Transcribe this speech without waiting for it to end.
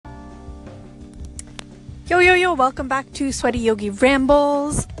Yo, welcome back to Sweaty Yogi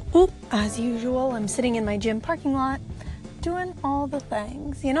Rambles. As usual, I'm sitting in my gym parking lot doing all the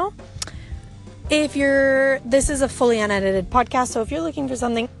things, This is a fully unedited podcast, so if you're looking for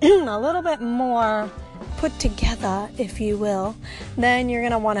something a little bit more put together, if you will, then you're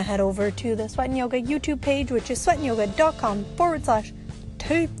going to want to head over to the Sweat and Yoga YouTube page, which is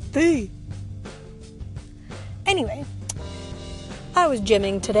sweatandyoga.com/TV. Anyway, I was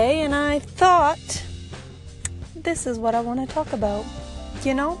gymming today and I thought, this is what I want to talk about,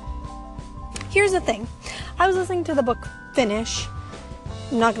 Here's the thing. I was listening to the book Finish.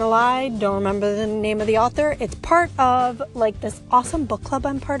 I'm not gonna lie, don't remember the name of the author. It's part of this awesome book club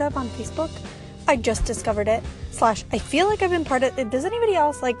I'm part of on Facebook. I just discovered it. / I feel like I've been part of it. Does anybody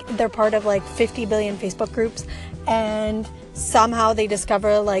else they're part of 50 billion Facebook groups and somehow they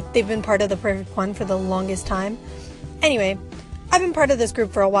discover they've been part of the perfect one for the longest time? Anyway, I've been part of this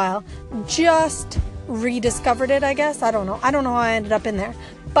group for a while. Just rediscovered it, I guess. I don't know how I ended up in there,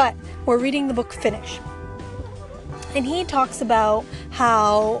 but we're reading the book Finish, and he talks about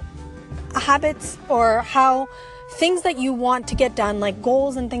how habits or how things that you want to get done, like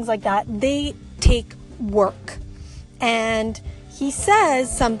goals and things like that, they take work. And he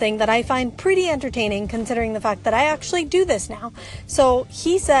says something that I find pretty entertaining considering the fact that I actually do this now. So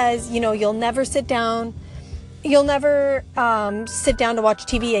he says, you'll never sit down to watch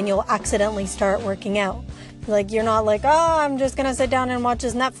TV and you'll accidentally start working out. You're not I'm just going to sit down and watch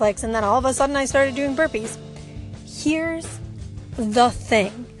this Netflix and then all of a sudden I started doing burpees. Here's the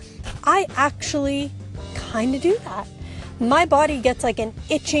thing. I actually kind of do that. My body gets an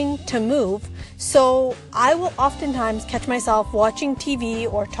itching to move. So I will oftentimes catch myself watching TV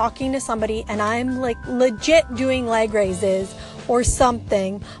or talking to somebody and I'm legit doing leg raises or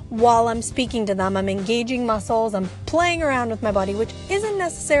something while I'm speaking to them. I'm engaging muscles. I'm playing around with my body, which isn't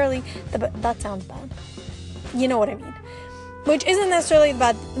necessarily that sounds bad. You know what I mean? Which isn't necessarily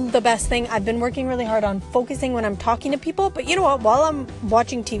the best thing. I've been working really hard on focusing when I'm talking to people, but you know what? While I'm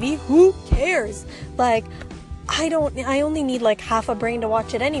watching TV, who cares? I only need half a brain to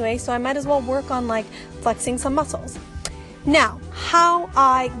watch it anyway, so I might as well work on flexing some muscles. Now, how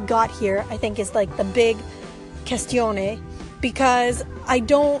I got here, I think is the big questione, because I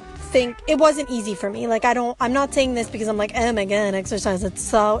don't think it wasn't easy for me. I'm not saying this because I'm oh my god, exercise, it's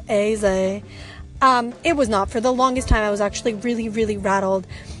so easy. It was not. For the longest time, I was actually really, really rattled.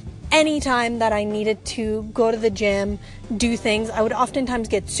 Anytime that I needed to go to the gym, do things, I would oftentimes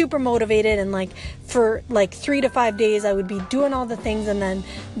get super motivated and for 3 to 5 days, I would be doing all the things and then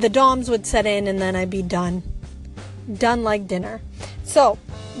the DOMS would set in and then I'd be done like dinner. So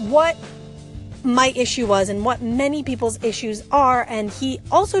what my issue was and what many people's issues are, and he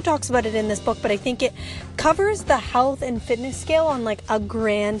also talks about it in this book, but I think it covers the health and fitness scale on a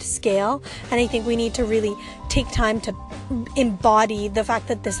grand scale, and I think we need to really take time to embody the fact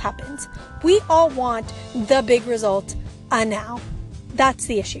that this happens. We all want the big result now. That's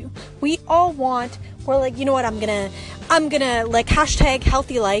the issue. We all want, we're you know what, I'm gonna hashtag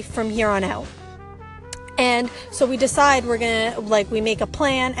healthy life from here on out. And so we decide we're going to, we make a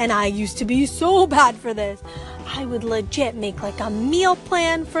plan, and I used to be so bad for this. I would legit make a meal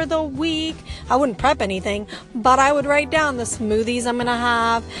plan for the week. I wouldn't prep anything, but I would write down the smoothies I'm going to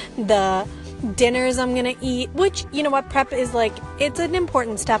have, the dinners I'm going to eat, which, you know what, prep is it's an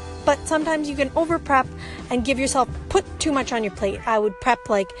important step, but sometimes you can over prep and put too much on your plate. I would prep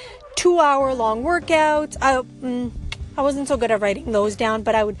 2-hour long workouts. I wasn't so good at writing those down,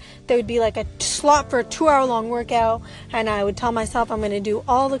 but there would be a slot for a 2-hour long workout, and I would tell myself I'm going to do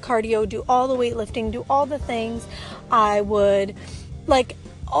all the cardio, do all the weightlifting, do all the things. I would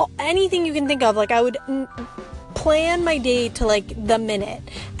anything you can think of. I would plan my day to the minute,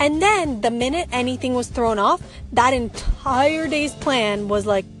 and then the minute anything was thrown off, that entire day's plan was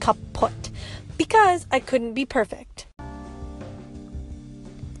kaput because I couldn't be perfect.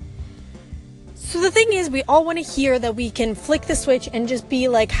 So the thing is, we all want to hear that we can flick the switch and just be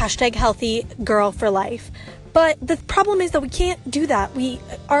hashtag healthy girl for life. But the problem is that we can't do that. We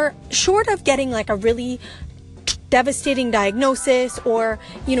are short of getting a really devastating diagnosis or,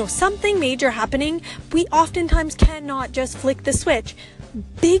 something major happening. We oftentimes cannot just flick the switch.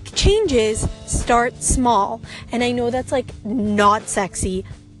 Big changes start small. And I know that's not sexy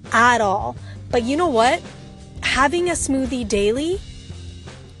at all. But you know what? Having a smoothie daily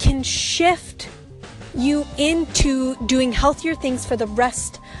can shift you into doing healthier things for the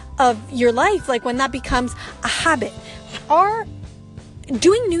rest of your life, when that becomes a habit.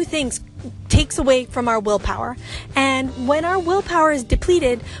 Doing new things takes away from our willpower. And when our willpower is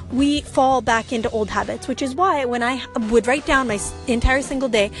depleted, we fall back into old habits, which is why when I would write down my entire single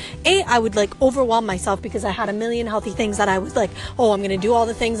day, I would like overwhelm myself because I had a million healthy things that I was like, oh, I'm going to do all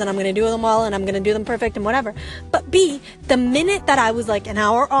the things and I'm going to do them well and I'm going to do them perfect and whatever. But B, the minute that I was like an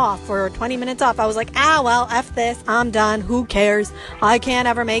hour off or 20 minutes off, I was like, well, F this, I'm done. Who cares? I can't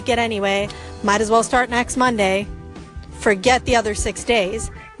ever make it anyway. Might as well start next Monday. Forget the other 6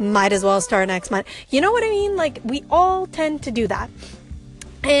 days. Might as well start next month. You know what I mean? Like, we all tend to do that.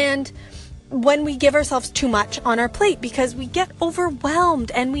 And when we give ourselves too much on our plate, because we get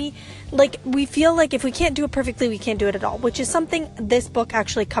overwhelmed and we feel like if we can't do it perfectly, we can't do it at all, which is something this book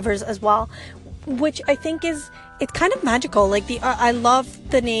actually covers as well, which I think it's kind of magical. Like I love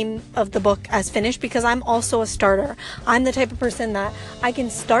the name of the book as Finished because I'm also a starter. I'm the type of person that I can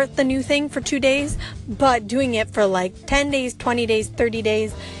start the new thing for 2 days, but doing it for like 10 days, 20 days, 30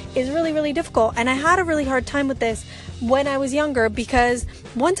 days is really, really difficult. And I had a really hard time with this when I was younger because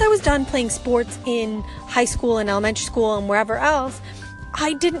once I was done playing sports in high school and elementary school and wherever else,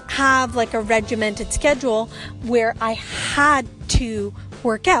 I didn't have like a regimented schedule where I had to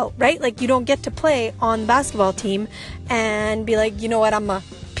work out, right? Like you don't get to play on the basketball team and be like, you know what, I'm a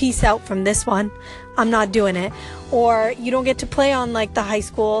peace out from this one. I'm not doing it. Or you don't get to play on like the high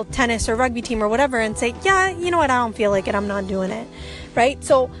school tennis or rugby team or whatever and say, yeah, you know what, I don't feel like it. I'm not doing it. Right?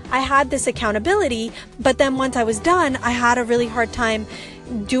 So I had this accountability, but then once I was done, I had a really hard time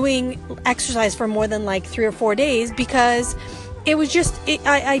doing exercise for more than like 3 or 4 days because it was just,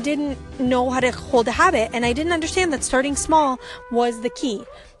 I didn't know how to hold a habit, and I didn't understand that starting small was the key.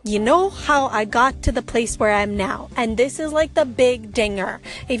 You know how I got to the place where I am now, and this is like the big dinger.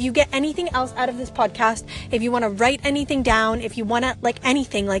 If you get anything else out of this podcast, if you want to write anything down, if you want to like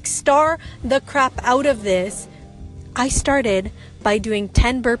anything, like star the crap out of this, I started by doing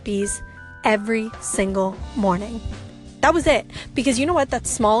 10 burpees every single morning. That was it. Because you know what? That's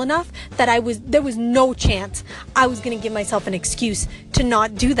small enough that there was no chance I was going to give myself an excuse to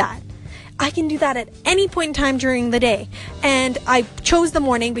not do that. I can do that at any point in time during the day. And I chose the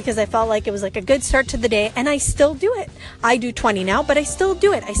morning because I felt like it was like a good start to the day, and I still do it. I do 20 now, but I still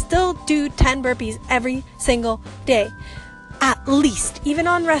do it. I still do 10 burpees every single day. At least, even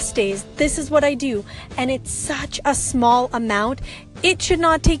on rest days, this is what I do. And it's such a small amount. It should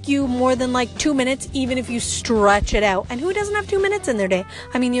not take you more than like 2 minutes, even if you stretch it out. And who doesn't have 2 minutes in their day?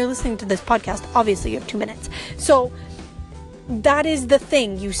 I mean, you're listening to this podcast. Obviously, you have 2 minutes. So that is the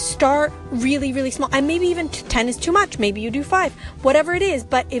thing. You start really, really small. And maybe even 10 is too much. Maybe you do 5, whatever it is.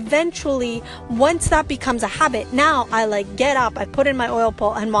 But eventually, once that becomes a habit, now I like get up, I put in my oil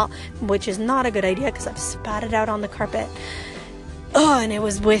pull, and which is not a good idea because I've spat it out on the carpet. Oh, and it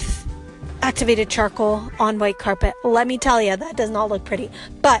was with activated charcoal on white carpet. Let me tell you, that does not look pretty.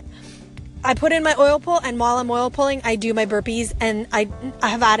 But I put in my oil pull, and while I'm oil pulling, I do my burpees, and I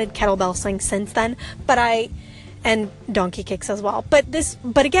have added kettlebell swings since then, and donkey kicks as well.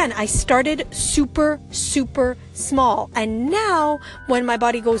 But again, I started super, super small. And now when my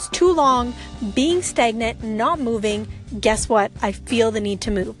body goes too long, being stagnant, not moving, guess what? I feel the need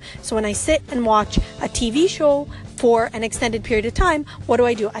to move. So when I sit and watch a TV show for an extended period of time, what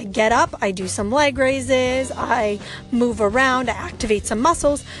do? I get up, I do some leg raises, I move around, I activate some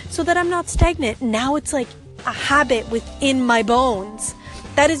muscles so that I'm not stagnant. Now it's like a habit within my bones.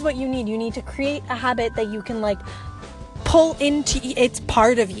 That is what you need. You need to create a habit that you can like pull into. It's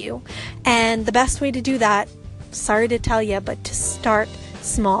part of you. And the best way to do that, sorry to tell you, but to start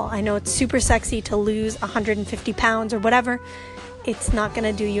small. I know it's super sexy to lose 150 pounds or whatever. It's not going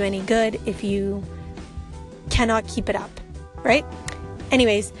to do you any good if you cannot keep it up, right?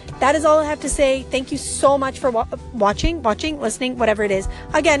 Anyways, that is all I have to say. Thank you so much for watching, listening, whatever it is.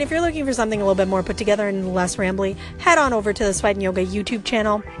 Again, if you're looking for something a little bit more put together and less rambly, head on over to the Sweat and Yoga YouTube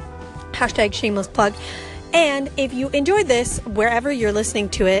channel. #shameless plug. And if you enjoyed this, wherever you're listening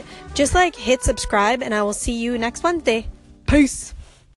to it, just like hit subscribe, and I will see you next Wednesday. Peace.